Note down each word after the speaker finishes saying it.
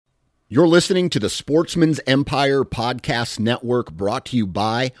You're listening to the Sportsman's Empire Podcast Network, brought to you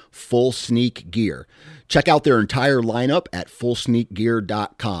by Full Sneak Gear. Check out their entire lineup at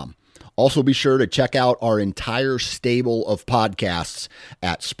fullsneakgear.com. Also be sure to check out our entire stable of podcasts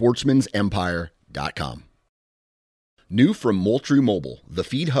at sportsmansempire.com. New from Moultrie Mobile, the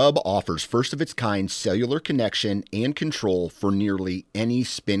Feed Hub offers first-of-its-kind cellular connection and control for nearly any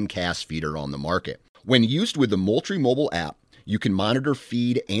spin cast feeder on the market. When used with the Moultrie Mobile app, you can monitor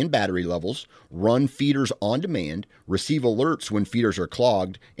feed and battery levels, run feeders on demand, receive alerts when feeders are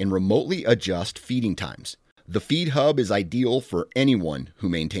clogged, and remotely adjust feeding times. The Feed Hub is ideal for anyone who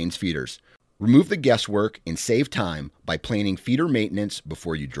maintains feeders. Remove the guesswork and save time by planning feeder maintenance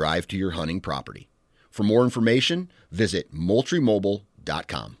before you drive to your hunting property. For more information, visit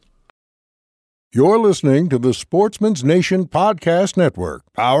MoultrieMobile.com. You're listening to the Sportsman's Nation Podcast Network,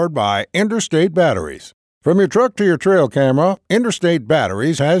 powered by Interstate Batteries. From your truck to your trail camera, Interstate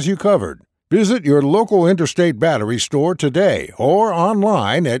Batteries has you covered. Visit your local Interstate Battery store today or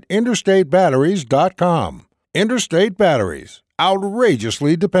online at interstatebatteries.com. Interstate Batteries,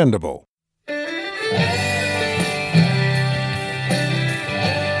 outrageously dependable.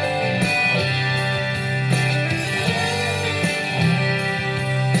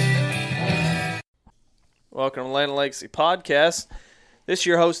 Welcome to Land and Legacy Podcast. This is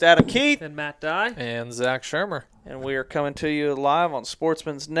your host, Adam Keith. And Matt Dye. And Zach Shermer. And we are coming to you live on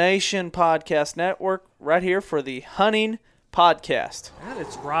Sportsman's Nation Podcast Network, right here for the Hunting Podcast. That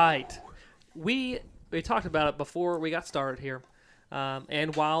is right. We talked about it before we got started here,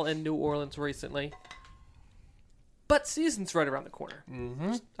 and while in New Orleans recently. But season's right around the corner.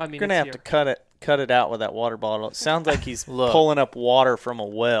 Mm-hmm. I mean, you're going to have to cut it out with that water bottle. It sounds like he's pulling up water from a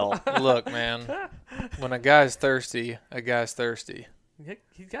well. Look, man, when a guy's thirsty, a guy's thirsty.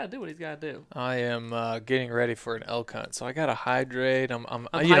 He's got to do what he's got to do. I am getting ready for an elk hunt, so I got to hydrate. I'm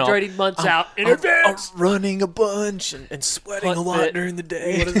hydrating months out in advance. I'm running a bunch and sweating a lot during the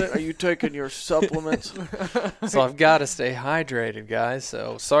day. What is it? Are you taking your supplements? So I've got to stay hydrated, guys.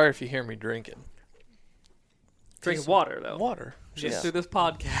 So sorry if you hear me drinking. Drinking water, though. Water. Just through this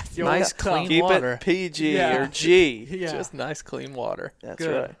podcast. Nice, clean Keep water. It PG or G. Yeah. Just nice, clean water. That's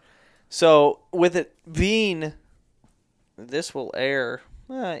Good. right. So with it being, this will air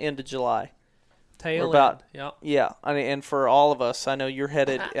end of July. Tail end. Yep. Yeah. I mean, and for all of us, I know you're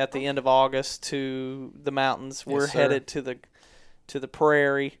headed at the end of August to the mountains. We're headed to the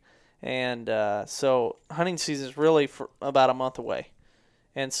prairie, and so hunting season is really for about a month away.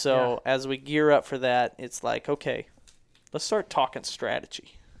 And so as we gear up for that, it's like, okay, let's start talking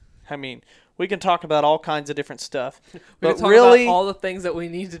strategy. I mean, we can talk about all kinds of different stuff. We but can talk really, about all the things that we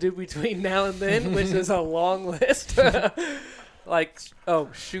need to do between now and then, which is a long list. Like,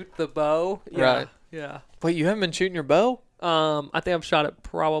 shoot the bow. Yeah, Right. Yeah. Wait, you haven't been shooting your bow? I think I've shot it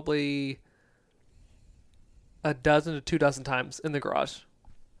probably a dozen to 24 times in the garage.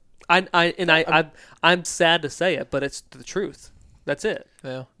 I'm sad to say it, but it's the truth. That's it.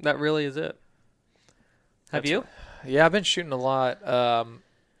 Yeah. That really is it. Have you? Yeah, I've been shooting a lot.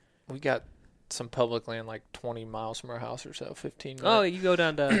 We got some public land like 20 miles from our house or so, 15 minutes. Oh, you go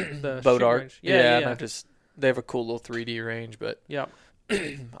down to the Boat shooting Art. range. Yeah. And they have a cool little 3D range, but yeah.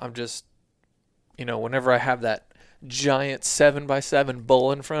 I'm just, whenever I have that giant 7x7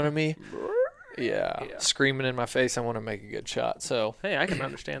 bull in front of me, screaming in my face, I want to make a good shot. So Hey, I can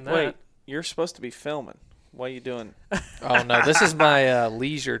understand that. wait, you're supposed to be filming. What are you doing? Oh no, this is my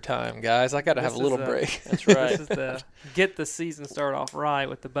leisure time, guys. I got to have a little break. That's right. This is get the season started off right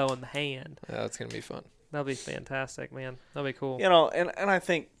with the bow in the hand. Yeah, it's gonna be fun. That'll be fantastic, man. That'll be cool. And I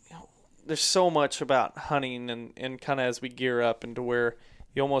think there's so much about hunting and kind of as we gear up into where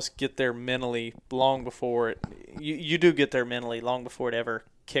you almost get there mentally long before it. You do get there mentally long before it ever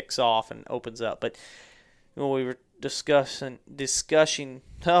kicks off and opens up. But we were discussing.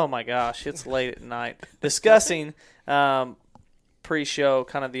 Oh my gosh, it's late at night. Discussing pre-show,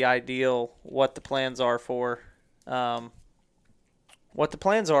 kind of the ideal, what the plans are for as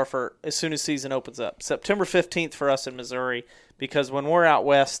soon as season opens up. September 15th for us in Missouri, because when we're out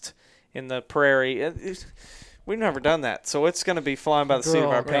west in the prairie, we've never done that, so it's going to be flying by the seat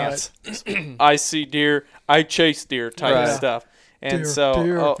of our pants. I see deer, I chase deer type of stuff. And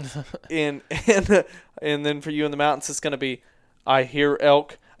deer. And then for you in the mountains, it's going to be, I hear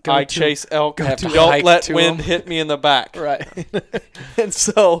elk, chase elk, don't let wind hit me in the back. Right. And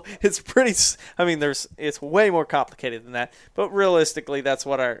so it's it's way more complicated than that. But realistically, that's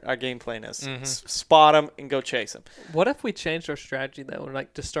what our game plan is. Mm-hmm. Spot them and go chase them. What if we changed our strategy, though, and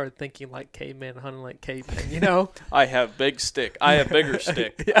just started thinking like caveman, hunting like caveman, I have big stick. I have bigger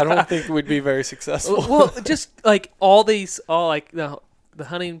stick. I don't think we'd be very successful. Well, just like all the the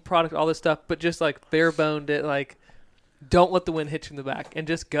hunting product, all this stuff, but just like bare boned it, like don't let the wind hit you in the back and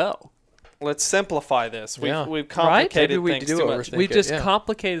just go. Let's simplify this. Yeah. We've complicated Maybe we things do too overthink much. We it, just yeah.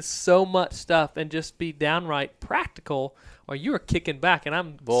 complicated so much stuff and just be downright practical, or you are kicking back, and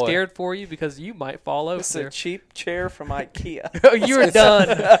I'm scared for you because you might fall over. This is a cheap chair from IKEA. Oh, you're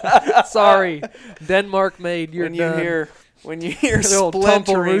done. Sorry, Denmark made. You're done. When you hear Little tumble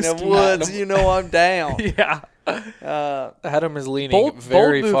splintering of roosty. woods, you know I'm down. Yeah. Adam is leaning Bold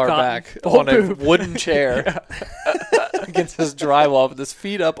very move, far Cotton. back Bold on move. a wooden chair against his drywall with his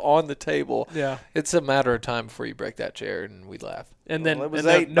feet up on the table. Yeah. It's a matter of time before you break that chair, and we laugh. And then Well, it was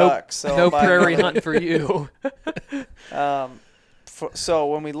and $8, so no I'm buying prairie another. hunting for you. So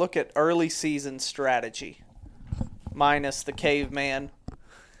when we look at early season strategy, minus the caveman,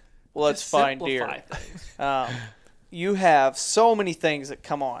 let's Just find simplify deer. things. You have so many things that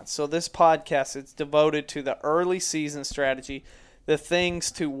come on. So this podcast is devoted to the early season strategy, the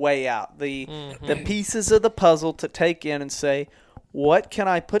things to weigh out, the pieces of the puzzle to take in and say, what can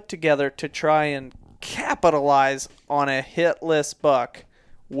I put together to try and capitalize on a hitless buck,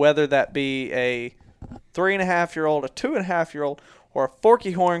 whether that be a 3.5-year-old, a 2.5-year-old, or a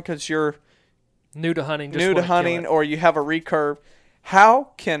forky horn because you're New to hunting. Just new to wanna kill hunting it. or you have a recurve. How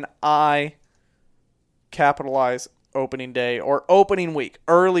can I capitalize opening day or opening week,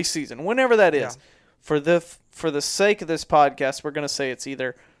 early season, whenever that is? Yeah. For the sake of this podcast, we're going to say it's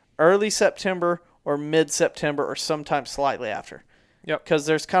either early September or mid-September or sometime slightly after. Yep. Because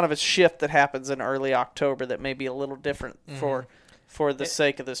there's kind of a shift that happens in early October that may be a little different for the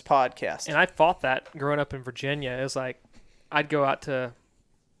sake of this podcast. And I fought that growing up in Virginia. It was like I'd go out to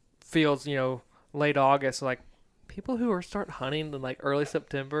fields, late August. Like people who are starting hunting in like early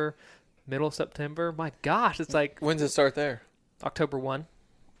September, middle September. My gosh, it's like When's it start there? October 1.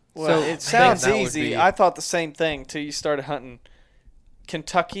 Well, So, it sounds that would easy. be- I thought the same thing till you started hunting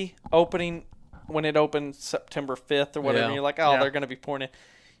Kentucky opening when it opened September 5th or whatever. Yeah. And you're like, oh, Yeah. they're going to be pouring in.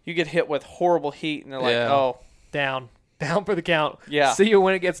 You get hit with horrible heat, and they're like, Yeah. oh, Down for the count. Yeah. See you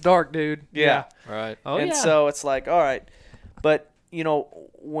when it gets dark, dude. yeah. Right. Oh And yeah. so it's like, all right. But,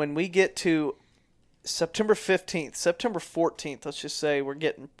 when we get to September 15th, September 14th, let's just say we're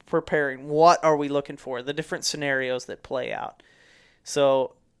getting preparing. What are we looking for? The different scenarios that play out.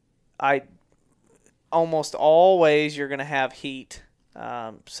 So almost always you're going to have heat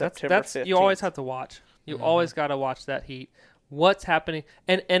September 15th. You always have to watch. You always got to watch that heat. What's happening,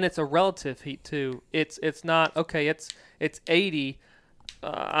 and it's a relative heat too. It's not okay. It's 80.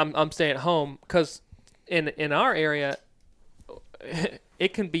 I'm staying at home because in our area,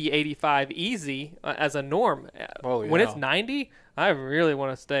 it can be 85 easy as a norm. Oh, When yeah. it's 90, I really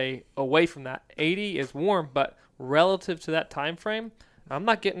want to stay away from that. 80 is warm, but relative to that time frame, I'm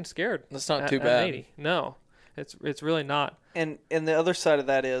not getting scared. That's not at- too at bad. 80. No, it's really not. And the other side of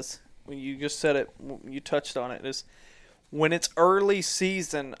that is, you just said it, you touched on it, is when it's early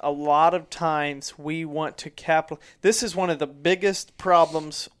season, a lot of times we want to capitalize. This is one of the biggest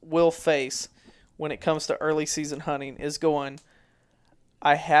problems we'll face when it comes to early season hunting is going,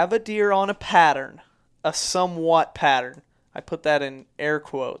 I have a deer on a pattern, a somewhat pattern. I put that in air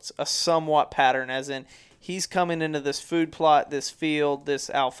quotes, a somewhat pattern, as in he's coming into this food plot, this field, this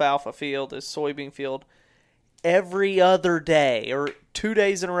alfalfa field, this soybean field, every other day or 2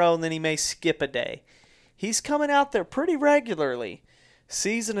 days in a row, and then he may skip a day. He's coming out there pretty regularly.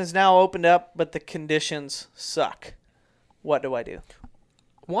 Season is now opened up, but the conditions suck. What do I do?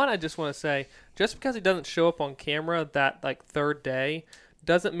 One, I just want to say, just because he doesn't show up on camera that like third day,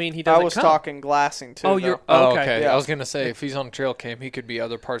 doesn't mean he doesn't I was come. talking glassing too. Oh, though. you're Oh, okay. okay. Yeah. I was gonna say if he's on trail cam, he could be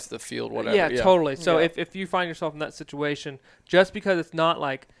other parts of the field, whatever. Yeah, totally. So Yeah. if you find yourself in that situation, just because it's not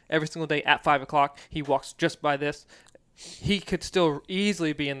like every single day at 5 o'clock he walks just by this, he could still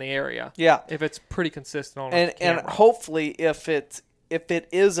easily be in the area. Yeah. If it's pretty consistent on And camera. hopefully if it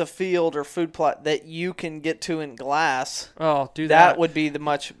is a field or food plot that you can get to in glass, oh, do that that. would be the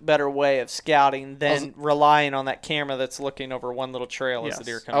much better way of scouting than relying on that camera that's looking over one little trail as the Yes.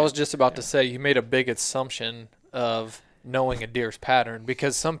 deer comes. I was just about to say you made a big assumption of knowing a deer's pattern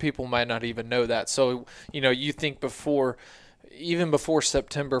because some people might not even know that. So, you think even before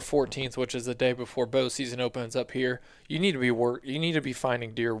September 14th, which is the day before bow season opens up here, you need to be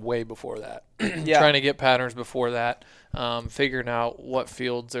finding deer way before that. Yeah. Trying to get patterns before that, figuring out what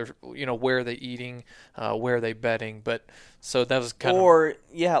fields are, where are they eating, where are they bedding. But so that was kind of Or,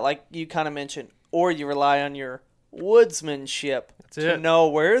 yeah, like you kind of mentioned, or you rely on your woodsmanship to it. know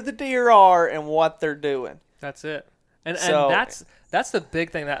where the deer are and what they're doing. That's it. And So- that's the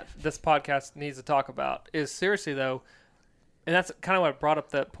big thing that this podcast needs to talk about is seriously though, and that's kind of what I brought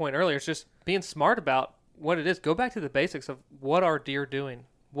up that point earlier. It's just being smart about what it is. Go back to the basics of what are deer doing.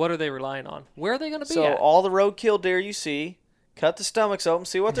 What are they relying on? Where are they going to be So at? all the roadkill deer you see, cut the stomachs open,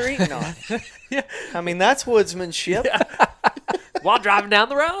 see what they're eating on. Yeah. I mean, that's woodsmanship. While driving down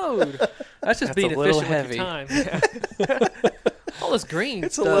the road. That's just being a little efficient with your time. Yeah. All this green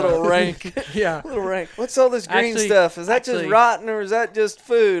It's stuff. a little rank. Yeah. A little rank. What's all this green Actually- stuff? Is that just actually- rotten or is that just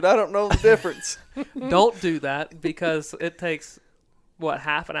food? I don't know the difference. Don't do that because it takes,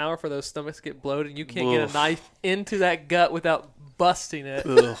 half an hour for those stomachs to get bloated. You can't get a knife into that gut without busting it.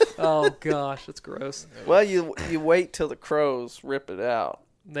 Oh, gosh. That's gross. Well, you wait till the crows rip it out,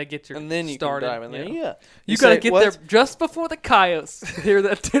 They get your and then you started. can dive in there. Yeah. You got to say, get "What's- there just before the coyotes hear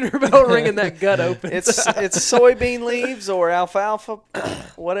that dinner bell ring and that gut opens. It's soybean leaves or alfalfa,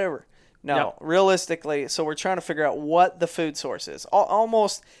 whatever. No, Yep. realistically, so we're trying to figure out what the food source is.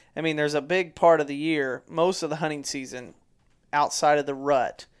 Almost, I mean, there's a big part of the year, most of the hunting season, outside of the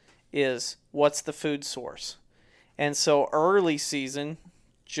rut, is what's the food source. And so early season,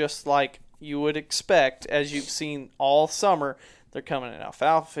 just like you would expect, as you've seen all summer, they're coming in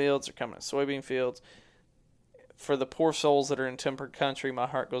alfalfa fields, they're coming in soybean fields. For the poor souls that are in timbered country, my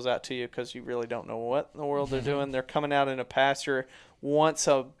heart goes out to you because you really don't know what in the world they're doing. They're coming out in a pasture once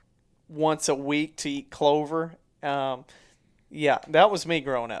a week to eat clover. Yeah, that was me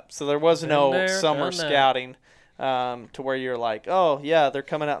growing up. So there was no there, summer done that. scouting to where you're like, oh, yeah, they're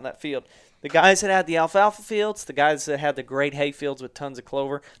coming out in that field. The guys that had the alfalfa fields, the guys that had the great hay fields with tons of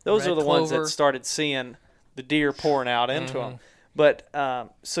clover, those Red are the ones clover. that started seeing the deer pouring out into them. But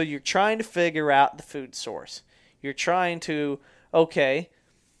so you're trying to figure out the food source. You're trying to, okay,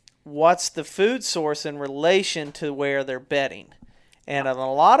 what's the food source in relation to where they're bedding? And a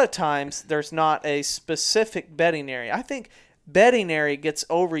lot of times there's not a specific bedding area. I think bedding area gets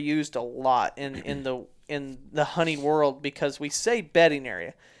overused a lot in the hunting world because we say bedding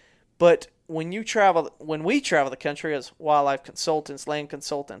area. But when we travel the country as wildlife consultants, land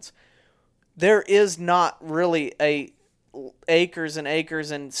consultants, there is not really a acres and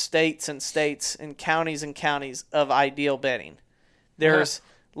acres and states and counties of ideal bedding. There's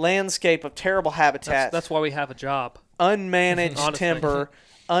landscape of terrible habitat, That's why we have a job. unmanaged Honestly. timber,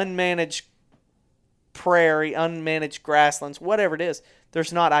 unmanaged prairie, unmanaged grasslands, whatever it is.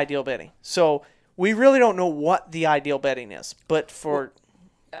 There's not ideal bedding. So we really don't know what the ideal bedding is. But for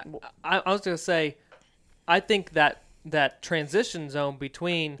I was going to say, I think that transition zone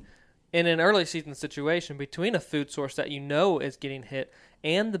between, in an early season situation, between a food source that you know is getting hit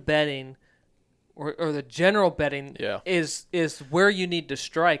and the bedding or the general bedding is where you need to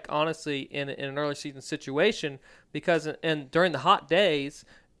strike, honestly, in an early season situation, because during the hot days,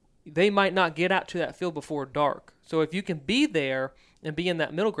 they might not get out to that field before dark. So if you can be there and be in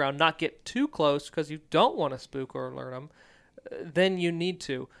that middle ground, not get too close because you don't want to spook or alert them, then you need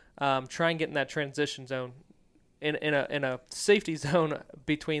to try and get in that transition zone, in a safety zone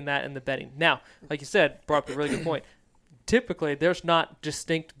between that and the bedding. Now, like you said, brought up a really good point. Typically, there's not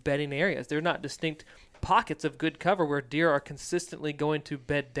distinct bedding areas. There are not distinct pockets of good cover where deer are consistently going to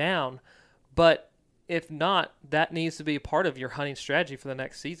bed down. But if not, that needs to be a part of your hunting strategy for the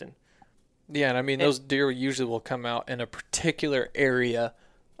next season. Yeah, and I mean, those deer usually will come out in a particular area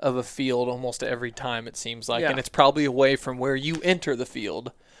of a field almost every time, it seems like. Yeah. And it's probably away from where you enter the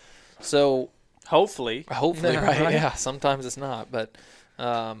field. So hopefully, right? Right. Yeah, sometimes it's not. But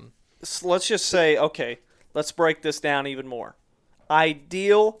so let's just say, okay, let's break this down even more.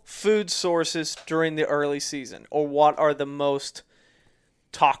 Ideal food sources during the early season, or what are the most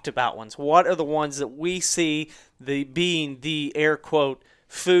talked about ones? What are the ones that we see being the air quote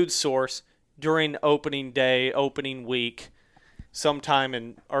food source during opening day, opening week, sometime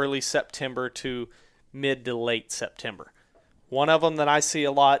in early September to mid to late September? One of them that I see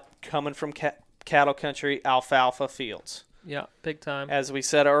a lot coming from cattle country, alfalfa fields. Yeah, big time. As we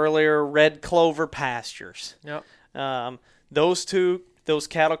said earlier, red clover pastures. Yep. Those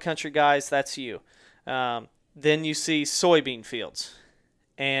cattle country guys, that's you. Then you see soybean fields.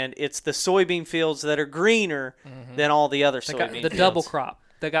 And it's the soybean fields that are greener than all the other They got soybean the fields. double crop.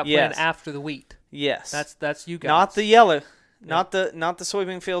 They got Yes. planted after the wheat. Yes. That's you guys. Not the yellow. Not the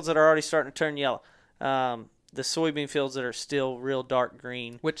soybean fields that are already starting to turn yellow. The soybean fields that are still real dark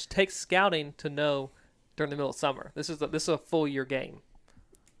green. Which takes scouting to know during the middle of summer. This is a full year game.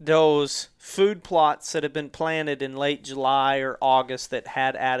 Those food plots that have been planted in late July or August that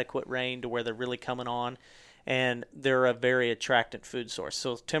had adequate rain to where they're really coming on, and they're a very attractant food source.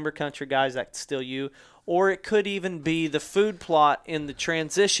 So timber country guys, that's still you. Or it could even be the food plot in the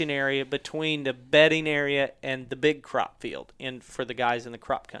transition area between the bedding area and the big crop field, and for the guys in the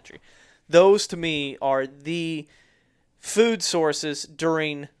crop country. Those, to me, are the food sources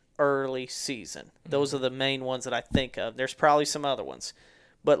during early season. Those are the main ones that I think of. There's probably some other ones.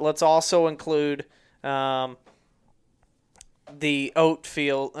 But let's also include the oat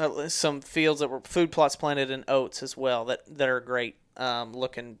field, some fields that were food plots planted in oats as well that are great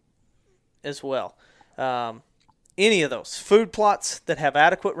looking as well. Any of those food plots that have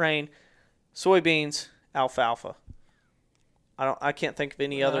adequate rain, soybeans, alfalfa. I can't think of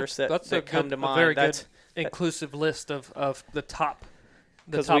any others that come to mind. Very good inclusive list of the top.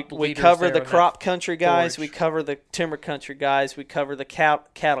 Because we cover the crop country guys, we cover the timber country guys, we cover the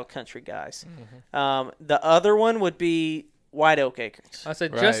cattle country guys. The other one would be white oak acorns. I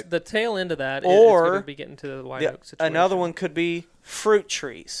said just the tail end of that. Or is going to be getting to the white oak situation. Another one could be fruit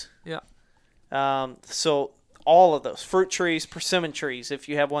trees. Yeah. So all of those fruit trees, persimmon trees. If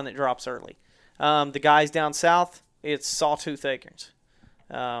you have one that drops early, the guys down south, it's sawtooth acorns,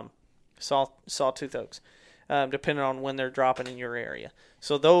 sawtooth oaks, depending on when they're dropping in your area.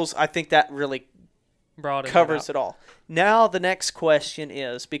 So those, I think that really covers it all. Now the next question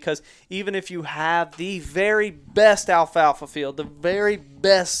is, because even if you have the very best alfalfa field, the very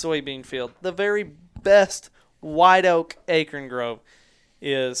best soybean field, the very best white oak acorn grove,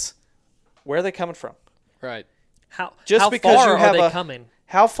 is where are they coming from? Right. How far are they coming?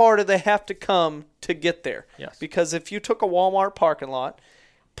 How far do they have to come to get there? Yes. Because if you took a Walmart parking lot,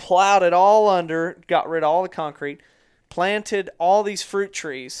 plowed it all under, got rid of all the concrete, planted all these fruit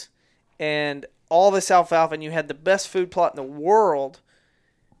trees and all this alfalfa, and you had the best food plot in the world,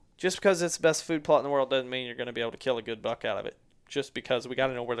 just because it's the best food plot in the world doesn't mean you're going to be able to kill a good buck out of it, just because we got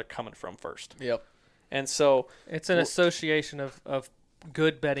to know where they're coming from first. Yep. And so it's an association of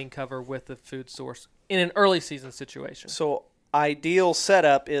good bedding cover with the food source in an early season situation. So ideal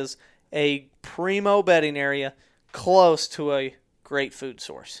setup is a primo bedding area close to a great food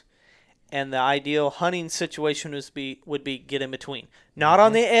source. And the ideal hunting situation would be get in between. Not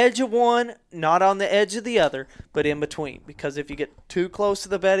on the edge of one, not on the edge of the other, but in between. Because if you get too close to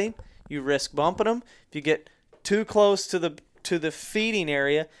the bedding, you risk bumping them. If you get too close to the feeding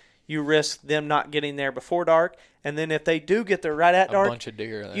area, you risk them not getting there before dark. And then if they do get there right at dark, bunch of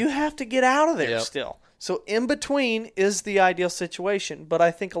deer there. You have to get out of there still. So in between is the ideal situation. But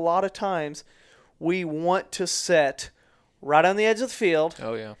I think a lot of times we want to set right on the edge of the field.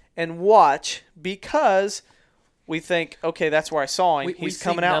 Oh, yeah. And watch, because we think, okay, that's where I saw him. He's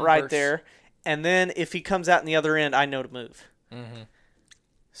coming out right there. And then if he comes out in the other end, I know to move. Mm-hmm.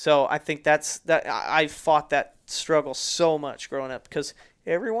 So I think that I fought that struggle so much growing up, because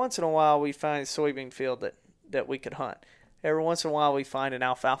every once in a while we find a soybean field that we could hunt. Every once in a while we find an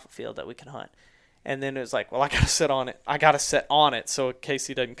alfalfa field that we can hunt. And then it was like, well, I got to sit on it. I got to sit on it, so in case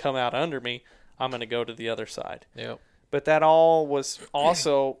he doesn't come out under me, I'm going to go to the other side. Yep. But that all was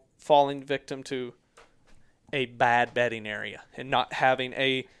also falling victim to a bad bedding area and not having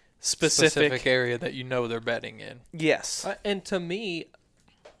a specific area that they're bedding in. Yes. And to me,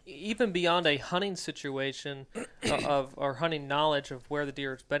 even beyond a hunting situation or hunting knowledge of where the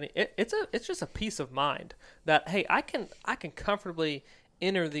deer is bedding, it's just a peace of mind that, hey, I can comfortably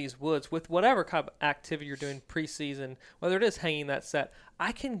enter these woods with whatever kind of activity you're doing preseason, whether it is hanging that set.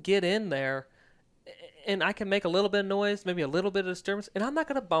 I can get in there and I can make a little bit of noise, maybe a little bit of disturbance, and I'm not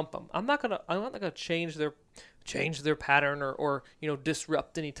going to bump them. I'm not going to change their pattern or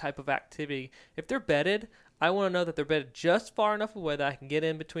disrupt any type of activity. If they're bedded, I want to know that they're bedded just far enough away that I can get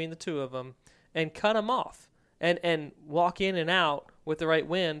in between the two of them and cut them off and walk in and out with the right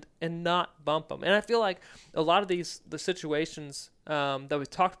wind and not bump them. And I feel like a lot of the situations that we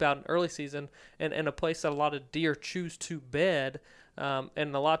talked about in early season and a place that a lot of deer choose to bed,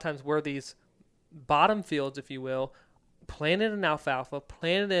 and a lot of times where these bottom fields, if you will, planted in alfalfa,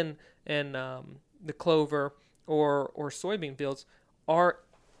 planted in the clover or soybean fields are,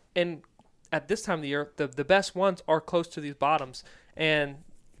 and at this time of the year, the best ones are close to these bottoms. And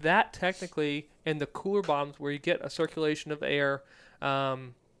that technically, in the cooler bottoms where you get a circulation of air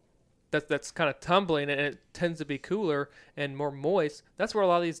that's kind of tumbling and it tends to be cooler and more moist, that's where a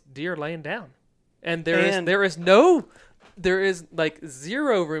lot of these deer are laying down. And there is like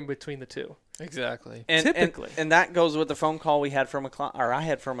zero room between the two. Exactly. Typically. And that goes with the phone call we had from I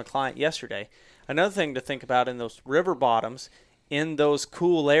had from a client yesterday. Another thing to think about in those river bottoms, in those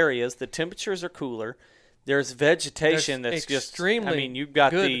cool areas, the temperatures are cooler. There's vegetation that's just extremely. I mean, you've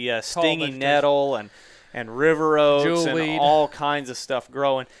got the stinging nettle and river oaks and all kinds of stuff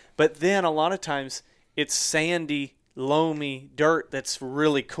growing. But then a lot of times it's sandy, loamy dirt that's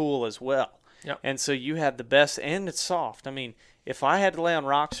really cool as well. Yep. And so you have the best, and it's soft. I mean, If I had to lay on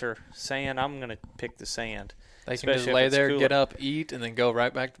rocks or sand, I'm going to pick the sand. They can just lay there, get up, eat, and then go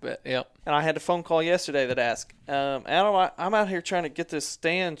right back to bed. Yep. And I had a phone call yesterday that asked, Adam, I'm out here trying to get this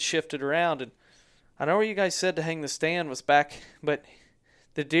stand shifted around, and I know where you guys said to hang the stand was back, but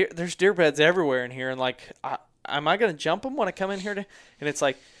there's deer beds everywhere in here, and like, am I going to jump them when I come in here? And it's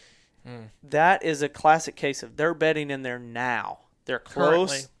like, that is a classic case of they're bedding in there now. They're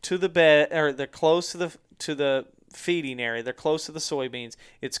close Currently. to the bed, or they're close to the feeding area. They're close to the soybeans.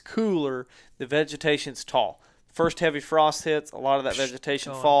 It's cooler. The vegetation's tall. First heavy frost hits, a lot of that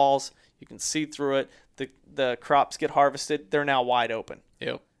vegetation falls. You can see through it. The crops get harvested. They're now wide open.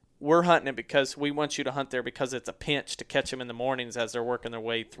 Yep. We're hunting it because we want you to hunt there because it's a pinch to catch them in the mornings as they're working their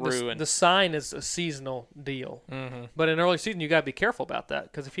way through. The sign is a seasonal deal. Mm-hmm. But in early season, you got to be careful about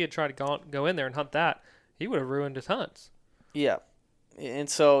that because if he had tried to go in there and hunt that, he would have ruined his hunts. Yeah. And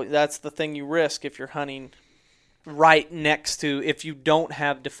so that's the thing you risk if you're hunting right next to, if you don't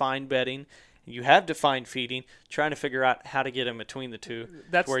have defined bedding, you have defined feeding, trying to figure out how to get in between the two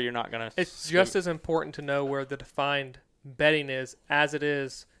where you're not going to. It's just as important to know where the defined bedding is as it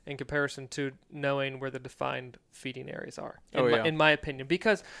is in comparison to knowing where the defined feeding areas are, in my opinion.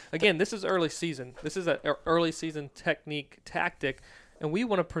 Because, again, this is early season. This is an early season tactic, and we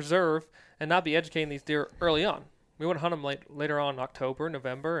want to preserve and not be educating these deer early on. We want to hunt them later on in October,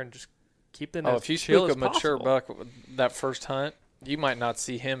 November, and just keep them as if you chill spook as a mature possible. buck with that first hunt, you might not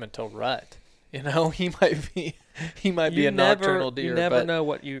see him until rut. You know, he might be a nocturnal deer. You never but, know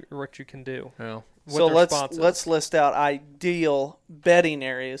what you can do. Yeah. So let's list out ideal bedding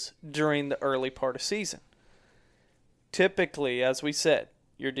areas during the early part of season. Typically, as we said,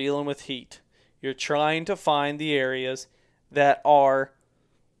 you're dealing with heat. You're trying to find the areas that are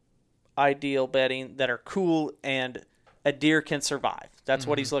ideal bedding, that are cool and a deer can survive. That's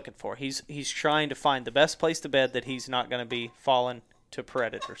what he's looking for. He's trying to find the best place to bed that he's not going to be falling to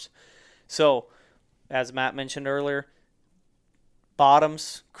predators. So, as Matt mentioned earlier,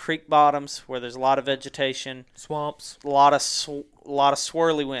 bottoms, creek bottoms, where there's a lot of vegetation, swamps, a lot of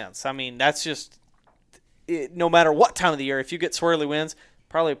swirly winds. I mean, that's just no matter what time of the year. If you get swirly winds,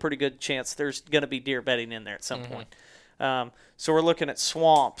 probably a pretty good chance there's going to be deer bedding in there at some point. So we're looking at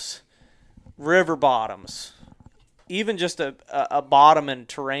swamps, river bottoms, even just a bottom in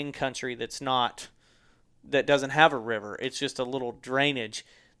terrain country that doesn't have a river. It's just a little drainage.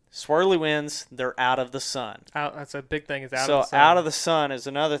 Swirly winds, they're out of the sun. That's a big thing. Is out so of the sun. out of the sun is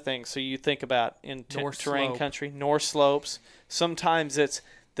another thing. So you think about in terrain slope. country, north slopes. Sometimes it's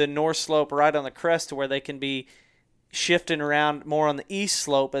the north slope right on the crest to where they can be shifting around more on the east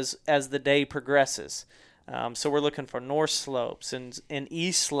slope as the day progresses. So we're looking for north slopes and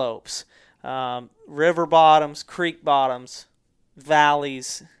east slopes, river bottoms, creek bottoms,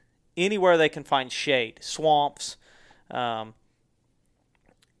 valleys, anywhere they can find shade, swamps,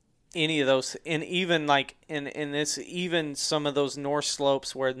 any of those, and even like in this, even some of those north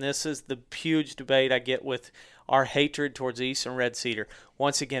slopes where this is the huge debate I get with our hatred towards eastern red cedar.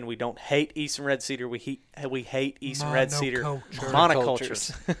 Once again, we don't hate eastern red cedar. We hate eastern red cedar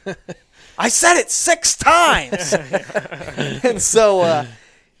monocultures. I said it 6 times. And so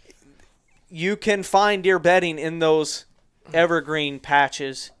you can find deer bedding in those evergreen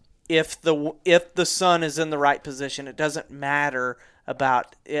patches if the sun is in the right position. It doesn't matter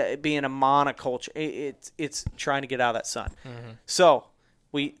about it being a monoculture. It's trying to get out of that sun. So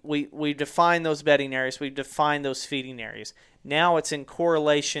we define those bedding areas. We define those feeding areas. Now it's in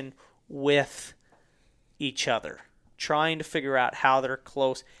correlation with each other, trying to figure out how they're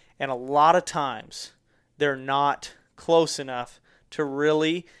close. And a lot of times they're not close enough to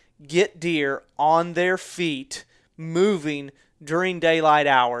really get deer on their feet moving during daylight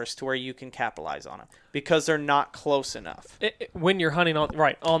hours to where you can capitalize on them because they're not close enough. When you're hunting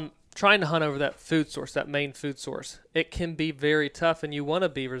on trying to hunt over that food source, that main food source, it can be very tough, and you want to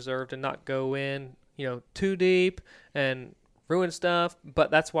be reserved and not go in, too deep and ruin stuff.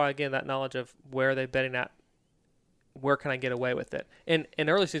 But that's why, again, that knowledge of where are they bedding at, where can I get away with it? In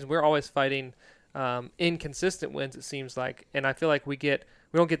early season, we're always fighting inconsistent winds, it seems like, and I feel like we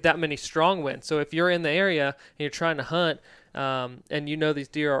don't get that many strong winds. So if you're in the area and you're trying to hunt, and these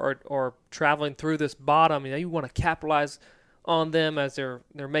deer are traveling through this bottom, you want to capitalize on them as they're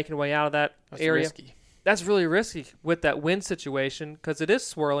making their way out of that area. Risky. That's really risky with that wind situation because it is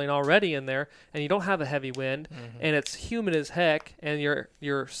swirling already in there, and you don't have a heavy wind, and it's humid as heck, and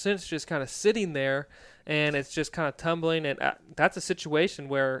your scent's just kind of sitting there, and it's just kind of tumbling, and that's a situation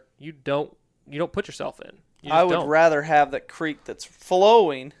where you don't put yourself in. I would rather have that creek that's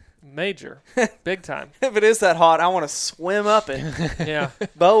flowing. Major. Big time. If it is that hot, I want to swim up it. Yeah.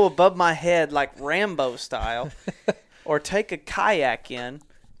 Bow above my head like Rambo style. or take a kayak in,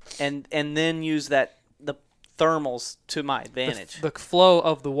 and then use the thermals to my advantage. The flow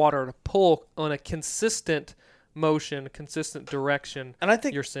of the water to pull on a consistent motion, consistent direction. And I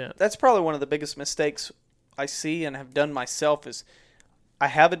think your scent. That's probably one of the biggest mistakes I see and have done myself is I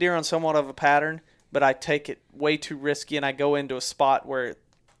have a deer on somewhat of a pattern, but I take it way too risky, and I go into a spot where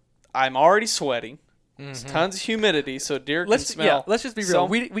I'm already sweating. There's tons of humidity, so deer can smell. Yeah, let's just be real.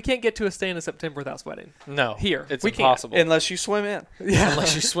 We can't get to a stand in September without sweating. No. Here. It's we impossible. Can't. Unless you swim in. Yeah.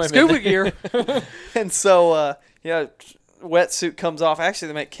 Unless you swim Scuba in. gear. And so, wetsuit comes off. Actually,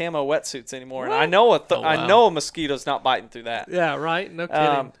 they make camo wetsuits anymore, and I know I know a mosquito's not biting through that. Yeah, right? No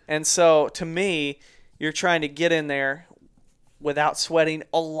kidding. And so, to me, you're trying to get in there without sweating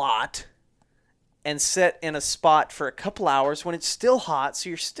a lot and sit in a spot for a couple hours when it's still hot, so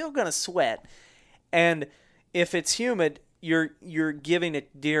you're still going to sweat. And if it's humid, you're giving a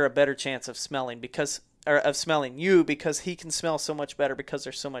deer a better chance of smelling you because he can smell so much better because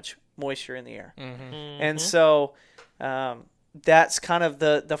there's so much moisture in the air. And so that's kind of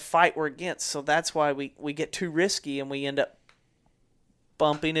the fight we're against. So that's why we get too risky and we end up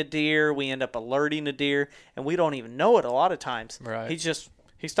bumping a deer, we end up alerting a deer, and we don't even know it a lot of times. Right.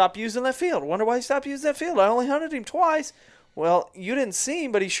 He stopped using that field. Wonder why he stopped using that field. I only hunted him twice. Well, you didn't see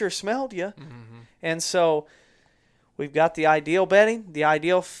him, but he sure smelled you. And so we've got the ideal bedding, the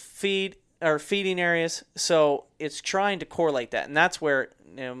ideal feeding areas. So it's trying to correlate that, and that's where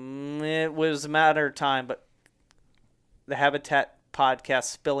it was a matter of time. But the Habitat podcast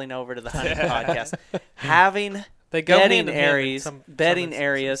spilling over to the hunting podcast, having bedding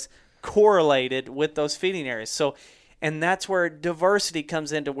areas correlated with those feeding areas. So, and that's where diversity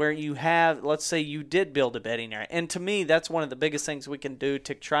comes into where you have, let's say you did build a bedding area. And to me, that's one of the biggest things we can do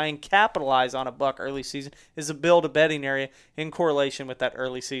to try and capitalize on a buck early season is to build a bedding area in correlation with that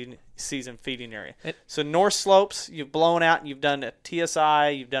early season feeding area. So north slopes, you've blown out and you've done a TSI,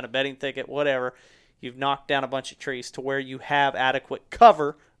 you've done a bedding thicket, whatever. You've knocked down a bunch of trees to where you have adequate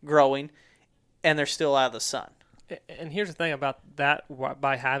cover growing and they're still out of the sun. And here's the thing about that,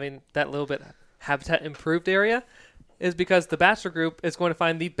 by having that little bit habitat improved area, is because the bachelor group is going to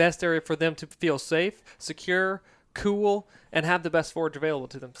find the best area for them to feel safe, secure, cool, and have the best forage available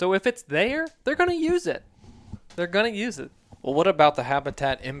to them. So if it's there, they're going to use it. They're going to use it. Well, what about the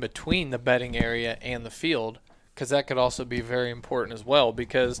habitat in between the bedding area and the field? Because that could also be very important as well.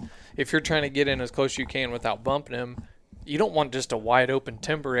 Because if you're trying to get in as close as you can without bumping him, you don't want just a wide open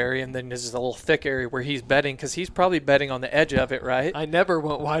timber area and then there's a little thick area where he's bedding because he's probably bedding on the edge of it, right? I never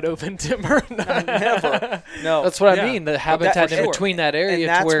want wide open timber. Never. No. That's what I mean. The habitat in sure. between that area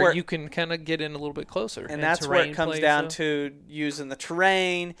that's to where where you can kind of get in a little bit closer. And that's where it comes down to using the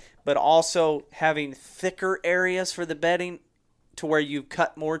terrain, but also having thicker areas for the bedding to where you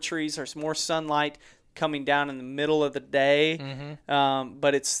cut more trees. There's more sunlight coming down in the middle of the day,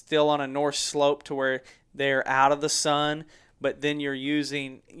 but it's still on a north slope to where they're out of the sun, but then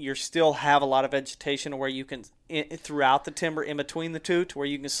you still have a lot of vegetation where you can, throughout the timber in between the two, to where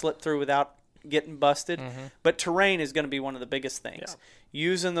you can slip through without getting busted. But terrain is going to be one of the biggest things. Yeah.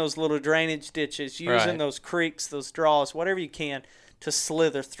 Using those little drainage ditches, using those creeks, those draws, whatever you can to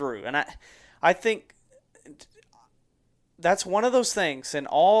slither through. And I think that's one of those things, and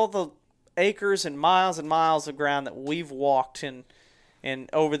all the acres and miles of ground that we've walked in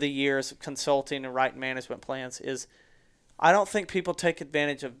over the years of consulting and writing management plans is I don't think people take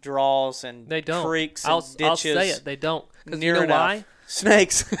advantage of draws and creeks and ditches. I'll say it. They don't. Because you know why?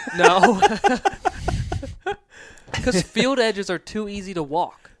 Snakes. No. Because field edges are too easy to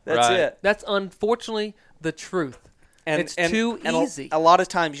walk. That's it. That's unfortunately the truth. And it's too easy. A lot of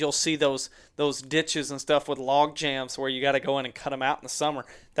times you'll see those ditches and stuff with log jams where you got to go in and cut them out in the summer.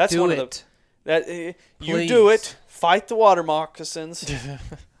 That's you do it. Fight the water moccasins.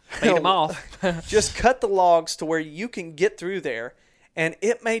 Beat them off. Just cut the logs to where you can get through there, and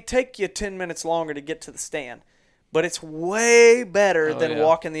it may take you 10 minutes longer to get to the stand, but it's way better than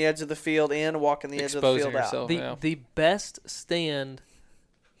walking the edge of the field in, walking the edge of the field out. The best stand,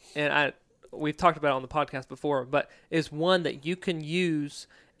 and we've talked about it on the podcast before, but is one that you can use,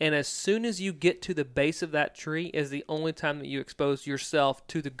 and as soon as you get to the base of that tree is the only time that you expose yourself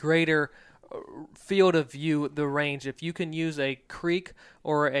to the greater field of view, the range. If you can use a creek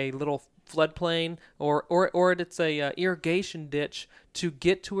or a little floodplain or it's a irrigation ditch to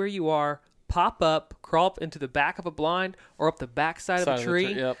get to where you are, pop up, crawl up into the back of a blind or up the back side of a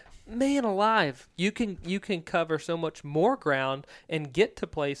tree. Man alive, you can cover so much more ground and get to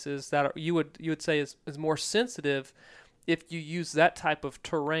places that you would say is more sensitive if you use that type of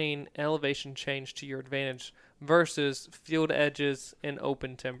terrain elevation change to your advantage versus field edges and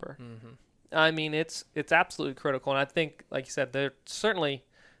open timber. I mean, it's absolutely critical, and I think, like you said, they're certainly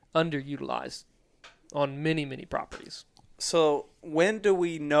underutilized on many, many properties. So when do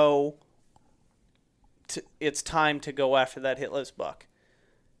we know it's time to go after that hitless buck?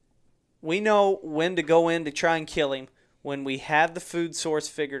 We know when to go in to try and kill him when we have the food source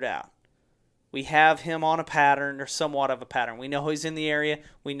figured out. We have him on a pattern or somewhat of a pattern. We know he's in the area.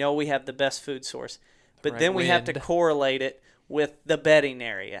 We know we have the best food source. But then we have to correlate it with the bedding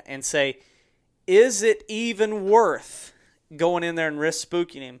area and say, is it even worth going in there and risk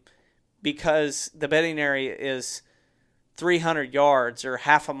spooking him because the bedding area is 300 yards or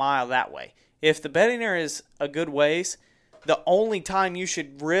half a mile that way? If the bedding area is a good ways, the only time you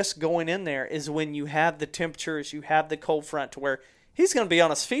should risk going in there is when you have the temperatures, you have the cold front to where he's going to be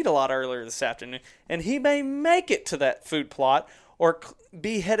on his feet a lot earlier this afternoon, and he may make it to that food plot or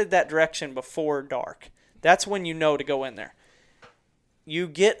be headed that direction before dark. That's when you know to go in there. You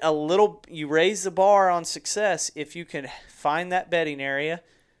raise the bar on success if you can find that bedding area,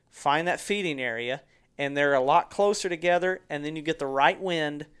 find that feeding area, and they're a lot closer together, and then you get the right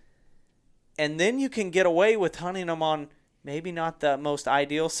wind, and then you can get away with hunting them on maybe not the most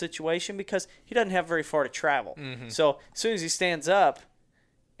ideal situation because he doesn't have very far to travel. Mm-hmm. So as soon as he stands up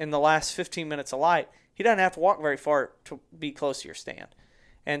in the last 15 minutes of light, he doesn't have to walk very far to be close to your stand.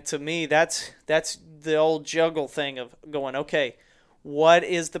 And to me, that's the old juggle thing of going, okay, what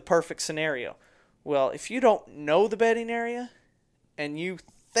is the perfect scenario? Well, if you don't know the bedding area and you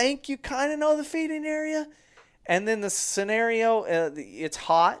think you kind of know the feeding area, and then the scenario, it's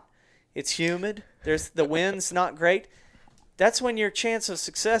hot, it's humid, the wind's not great, that's when your chance of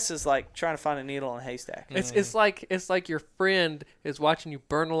success is like trying to find a needle in a haystack. It's like your friend is watching you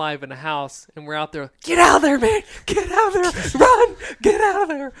burn alive in a house, and we're out there. Get out of there, man! Get out of there! Run! Get out of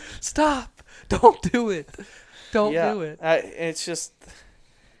there! Stop! Don't do it! Don't do it. It's just,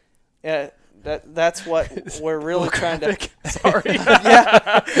 that's what we're really trying to. Sorry.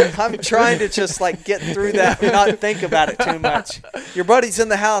 Yeah, I'm trying to just like get through that and not think about it too much. Your buddy's in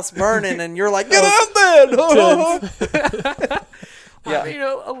the house burning, and you're like, get out there!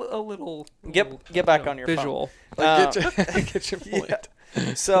 Yeah, a little. Get back on your visual. Get your point.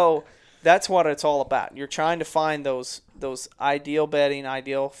 Yeah. So that's what it's all about. You're trying to find those ideal bedding,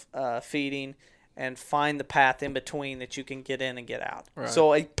 ideal feeding, and find the path in between that you can get in and get out. Right.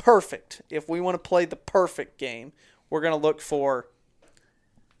 So if we want to play the perfect game, we're going to look for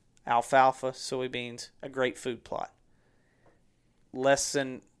alfalfa, soybeans, a great food plot.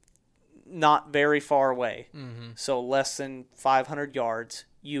 Not very far away. Mm-hmm. So less than 500 yards,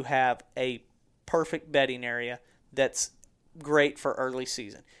 you have a perfect bedding area that's great for early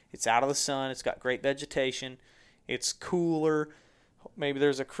season. It's out of the sun. It's got great vegetation. It's cooler. Maybe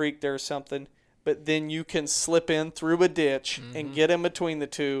there's a creek there or something. But then you can slip in through a ditch and get in between the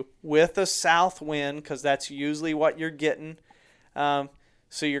two with a south wind, because that's usually what you're getting.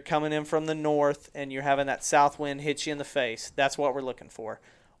 So you're coming in from the north and you're having that south wind hit you in the face. That's what we're looking for.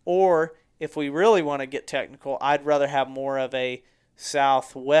 Or if we really want to get technical, I'd rather have more of a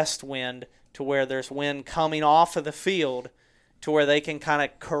southwest wind to where there's wind coming off of the field to where they can kind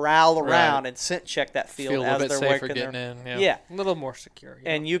of corral around and scent check that field as they're working in. Yeah, a little more secure.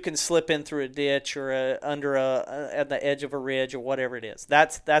 And you can slip in through a ditch or at the edge of a ridge or whatever it is.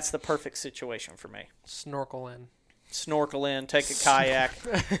 That's the perfect situation for me. Snorkel in, take a kayak,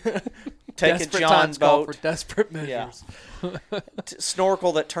 take desperate a John times boat. call for desperate measures. Yeah.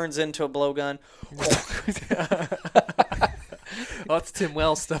 Snorkel that turns into a blowgun. Well, that's Tim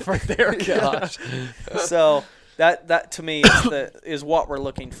Wells stuff right there. Gosh. So that to me is what we're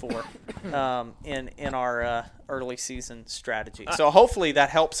looking for in our early season strategy. So hopefully that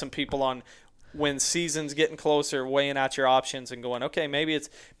helps some people on when season's getting closer, weighing out your options and going, okay, maybe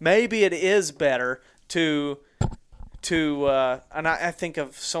it is better to and I think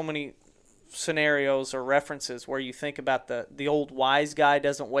of so many scenarios or references where you think about the old wise guy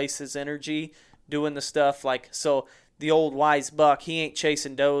doesn't waste his energy doing the stuff like so. The old wise buck, he ain't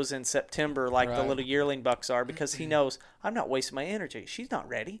chasing does in September like the little yearling bucks are because he knows I'm not wasting my energy. She's not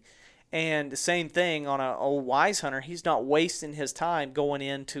ready. And the same thing on an old wise hunter, he's not wasting his time going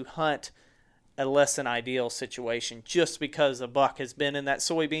in to hunt a less than ideal situation. Just because a buck has been in that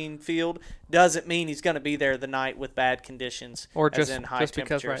soybean field doesn't mean he's going to be there the night with bad conditions or just in high just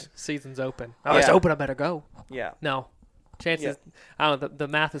temperatures. Because season's open. Oh, it's open. I better go. Yeah. No. Chances, I don't know, the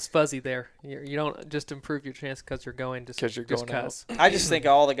math is fuzzy there. You don't just improve your chance because you're going. Because you're going out. I just think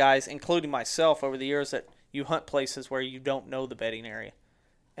of all the guys, including myself, over the years that you hunt places where you don't know the bedding area.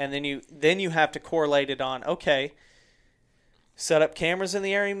 And then you have to correlate it on, okay, set up cameras in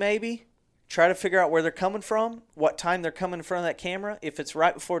the area maybe, Try to figure out where they're coming from, what time they're coming in front of that camera. If it's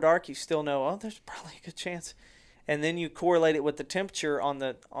right before dark, you still know, oh, there's probably a good chance. And then you correlate it with the temperature on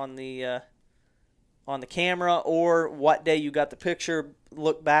the camera, or what day you got the picture.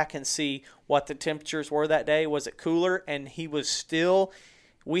 Look back and see what the temperatures were that day. Was it cooler? And he was still.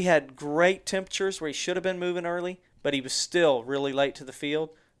 We had great temperatures where he should have been moving early, but he was still really late to the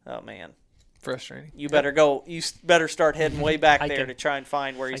field. Oh man. Frustrating. You better go. You better start heading way back there Hiking. to try and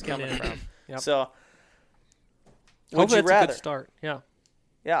find where he's coming from. Yep. So, would Hopefully you that's a rather? good start. Yeah.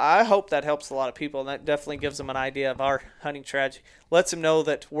 Yeah, I hope that helps a lot of people, and that definitely gives them an idea of our hunting strategy. Lets them know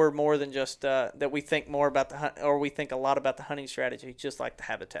that we're more than just that we think more about the hunt, or we think a lot about the hunting strategy, just like the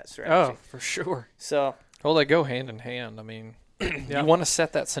habitat strategy. Oh, for sure. So, Well, they go hand in hand. I mean, you want to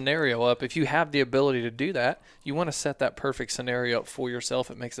set that scenario up. If you have the ability to do that, you want to set that perfect scenario up for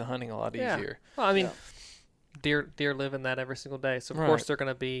yourself. It makes the hunting a lot Yeah. easier. Well, I mean, deer live in that every single day, so of Right. course they're going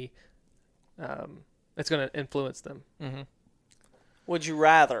to be. It's going to influence them. Mm-hmm. would you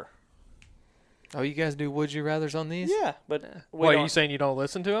rather? Oh, you guys do would you rathers on these? Yeah, but we What, are don't- you saying you don't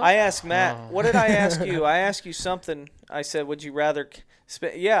listen to them? I asked Matt, Oh. what did I ask you? I asked you something. I said, would you rather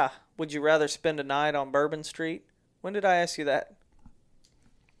would you rather spend a night on Bourbon Street? When did I ask you that?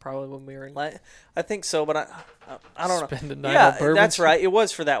 Probably when we were in. I think so, but I don't know. Spend a night Yeah, on Bourbon that's Street? right. It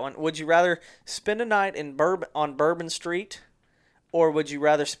was for that one. Would you rather spend a night on Bourbon Street, or would you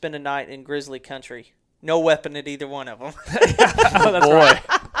rather spend a night in Grizzly Country? No weapon at either one of them. Oh, that's Boy. right.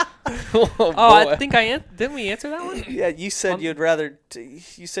 Oh, I boy. think didn't we answer that one? Yeah, you said you'd rather.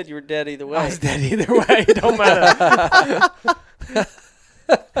 You said you were dead either way. I was dead either way. It don't matter.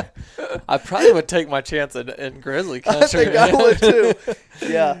 I probably would take my chance in Grizzly I Country. think I would too.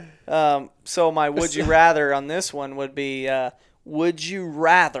 Yeah. So my would you rather on this one would be: would you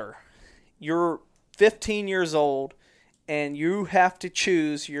rather? You're 15 years old, and you have to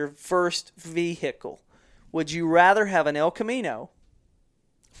choose your first vehicle. Would you rather have an El Camino,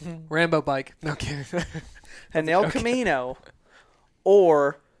 Rambo bike. No kidding. an El Camino,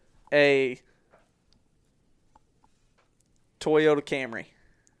 or a Toyota Camry?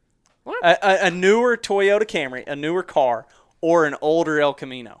 What? A newer Toyota Camry, a newer car, or an older El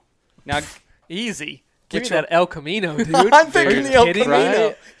Camino? Now, Easy. Give Which me one? that El Camino, dude. I'm thinking Are the you El kidding Camino. me?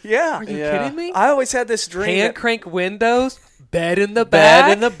 Right? Yeah. Are you Yeah. kidding me? I always had this dream. Hand that- crank windows, bed in the back.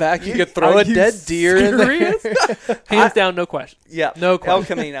 Bed in the back. You could throw Are a you dead deer in there. serious? Hands down, no question. Yeah, No El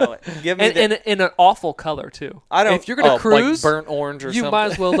question. Camino. Give me And in an awful color too. I don't- If you're gonna cruise, like burnt orange or you something.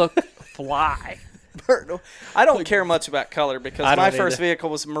 might as well look fly. I don't care much about color because I my don't first either. vehicle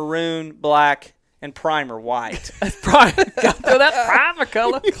was maroon, black, and primer white. That's probably got to that primer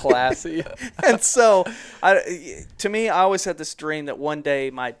color. Classy. And so, to me, I always had this dream that one day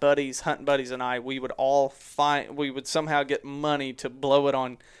my buddies, hunting buddies, and I, we would somehow get money to blow it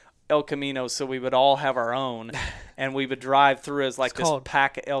on El Caminos, so we would all have our own, and we would drive through as like It's this called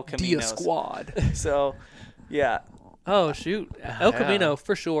pack of El Dia Caminos. Squad. So, yeah, Oh shoot, El Camino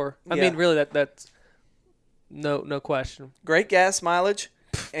for sure. I Yeah. mean, really, that's no question. great gas mileage,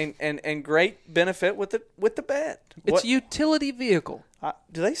 and great benefit with the bed. It's a utility vehicle.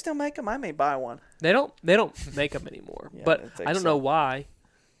 Do they still make them? I may buy one. They don't make them anymore, Yeah, I but didn't think I don't so. know why.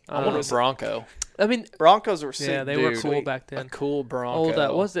 I want a Bronco. I mean, Broncos were sick. yeah, they were dude. cool back A then. cool Bronco.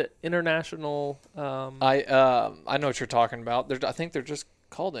 Old, was it International? I know what you're talking about. I think they're just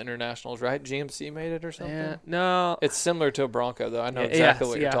called Internationals, right? GMC made it or something. Yeah, no, It's similar to a Bronco, though. I know Yeah, exactly yes,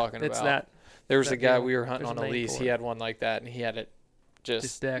 what you're yeah, talking it's about. that. There was that a guy deal. we were hunting There's on a a name lease. for He it. had one like that, and he had it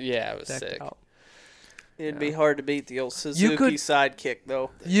just decked- yeah, it was decked sick. out. It'd be hard to beat the old Suzuki could- Sidekick,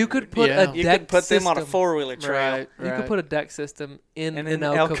 though. You could put Yeah. a You deck could put them on a system- four-wheeler trail. Right, You could put a deck system in And an an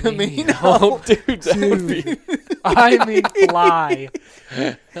El El Camino. Camino. dude, that would be I mean, fly.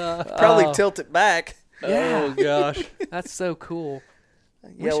 Probably Oh, tilt it back. Yeah. Oh gosh. That's so cool.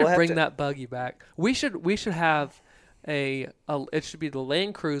 We Yeah, should we'll have bring to- that buggy back. We should have a it should be the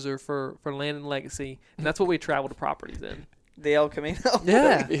Land Cruiser for Land and Legacy, and that's what we travel to properties in. The El Camino. Yeah.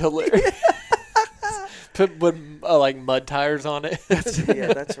 That'd be hilarious. Put like mud tires on it.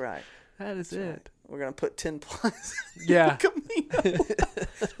 Yeah, that's right. That is it. We're gonna put 10 plies. Yeah. Camino.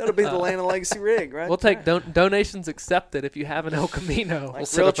 That'll be the Land of Legacy rig, right? We'll take donations accepted if you have an El Camino. like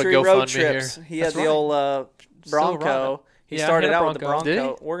set up a Realtree road GoFundMe here. trips. He had That's the right. old Still run Bronco. it. He Yeah, started he had a out with the Bronco.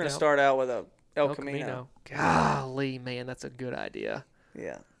 Bronco. Did We're gonna Yeah. start out with a El Camino. Golly, man, that's a good idea.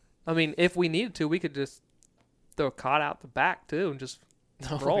 Yeah. I mean, if we needed to, we could just throw a cot out the back too and just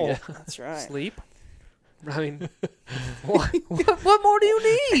roll, yeah. That's right. sleep. I mean, what more do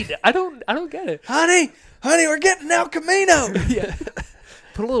you need? I don't get it. Honey, we're getting El Camino. Yeah.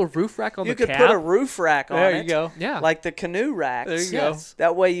 Put a little roof rack on You the could cab. put a roof rack on There it. you go. Yeah. Like the canoe racks. There you Yes.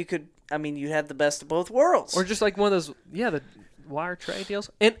 That way you could I mean, you had the best of both worlds. Or just like one of those, the wire tray deals.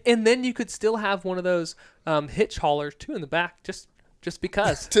 And then you could still have one of those hitch haulers, too, in the back, just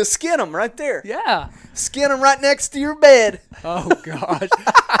because. To skin them right there. Yeah. Skin them right next to your bed. Oh, gosh.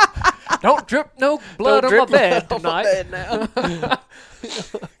 Don't drip no blood on my bed tonight. Now. Oh,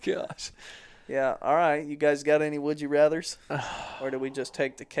 gosh. Yeah, all right. You guys got any would you rathers? Or do we just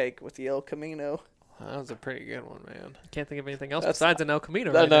take the cake with the El Camino? That was a pretty good one, man. Can't think of anything else besides an El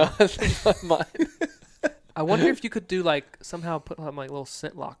Camino. I Right know. now. That's mine. I wonder if you could do somehow put like little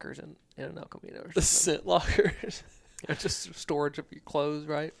scent lockers in an El Camino or something. The scent lockers. Just storage of your clothes,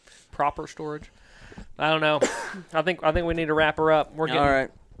 right? Proper storage. I don't know. I think we need to wrap her up. We're getting All right.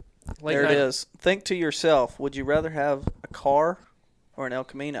 late There night. it is. Think to yourself, would you rather have a car or an El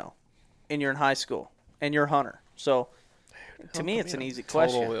Camino? And you're in high school. And you're a hunter. So, to me, it's an easy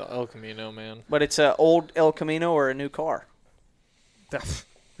question. Total El Camino, man. But it's an old El Camino or a new car?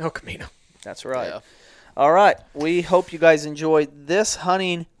 El Camino. That's right. Yeah. All right. We hope you guys enjoyed this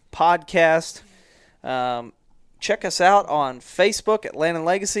hunting podcast. Check us out on Facebook at Land and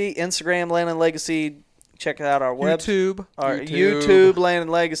Legacy, Instagram Land and Legacy. Check out our YouTube. our YouTube Land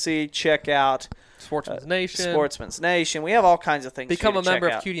and Legacy. Check out Sportsman's Nation. Sportsman's Nation. We have all kinds of things. Become for a you to member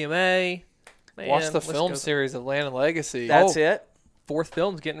check of out. QDMA. Man, Watch the let's film go. series of Land and Legacy. That's it. 4th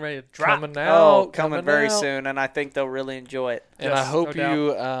film's getting ready to drop. Coming out. Coming very out. soon, and I think they'll really enjoy it. And Yes, I hope no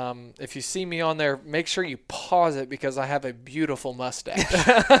you, if you see me on there, make sure you pause it because I have a beautiful mustache.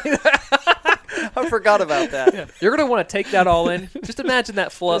 I forgot about that. You're going to want to take that all in. Just imagine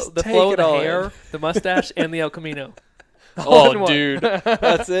that flow, Just the take flow of it the all hair, in. the mustache, and the El Camino. All in Oh, one. dude.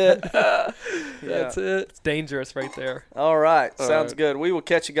 That's it. That's it. It's dangerous right there. All right. All Sounds right. good. We will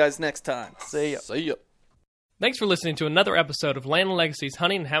catch you guys next time. See ya. See ya. Thanks for listening to another episode of Land and Legacy's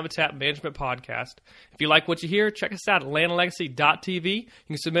Hunting and Habitat Management Podcast. If you like what you hear, check us out at landandlegacy.tv. You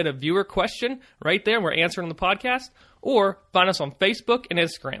can submit a viewer question right there, and we're answering on the podcast, or find us on Facebook and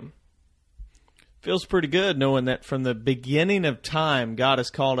Instagram. Feels pretty good knowing that from the beginning of time, God has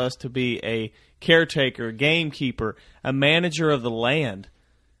called us to be a caretaker, a gamekeeper, a manager of the land.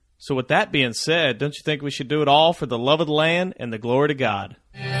 So with that being said, don't you think we should do it all for the love of the land and the glory to God?